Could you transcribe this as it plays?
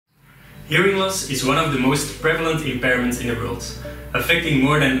Hearing loss is one of the most prevalent impairments in the world, affecting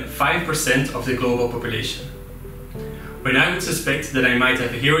more than 5% of the global population. When I would suspect that I might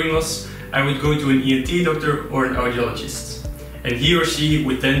have a hearing loss, I would go to an ENT doctor or an audiologist, and he or she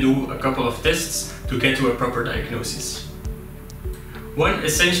would then do a couple of tests to get to a proper diagnosis. One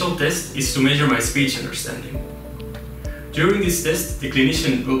essential test is to measure my speech understanding. During this test, the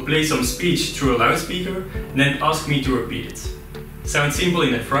clinician will play some speech through a loudspeaker and then ask me to repeat it. Sounds simple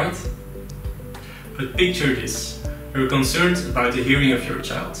enough, right? But picture this, you're concerned about the hearing of your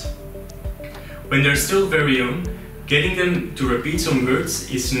child. When they're still very young, getting them to repeat some words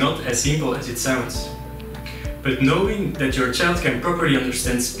is not as simple as it sounds. But knowing that your child can properly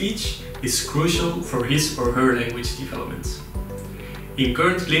understand speech is crucial for his or her language development. In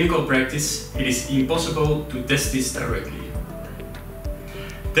current clinical practice, it is impossible to test this directly.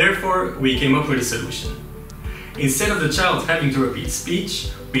 Therefore, we came up with a solution. Instead of the child having to repeat speech,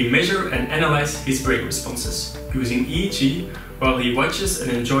 we measure and analyze his brain responses using EEG while he watches an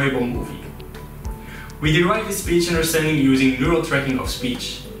enjoyable movie. We derive his speech understanding using neural tracking of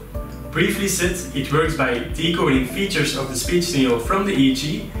speech. Briefly said, it works by decoding features of the speech signal from the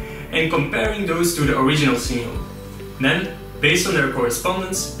EEG and comparing those to the original signal. Then, based on their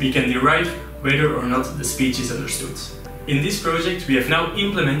correspondence, we can derive whether or not the speech is understood. In this project, we have now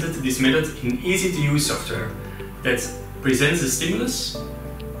implemented this method in easy-to-use software that presents the stimulus,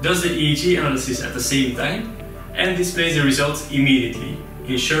 does the EEG analysis at the same time, and displays the results immediately,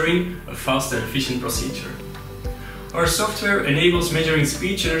 ensuring a fast and efficient procedure. Our software enables measuring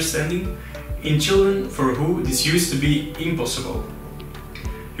speech understanding in children for whom this used to be impossible.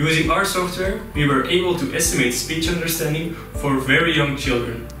 Using our software, we were able to estimate speech understanding for very young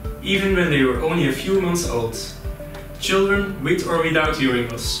children, even when they were only a few months old. Children with or without hearing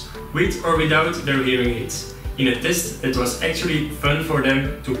loss, with or without their hearing aids, in a test that was actually fun for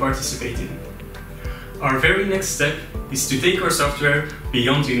them to participate in. Our very next step is to take our software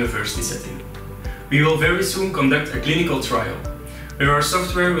beyond the university setting. We will very soon conduct a clinical trial, where our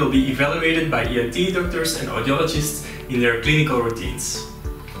software will be evaluated by ENT doctors and audiologists in their clinical routines.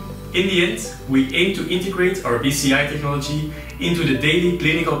 In the end, we aim to integrate our BCI technology into the daily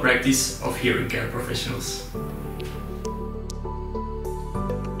clinical practice of hearing care professionals.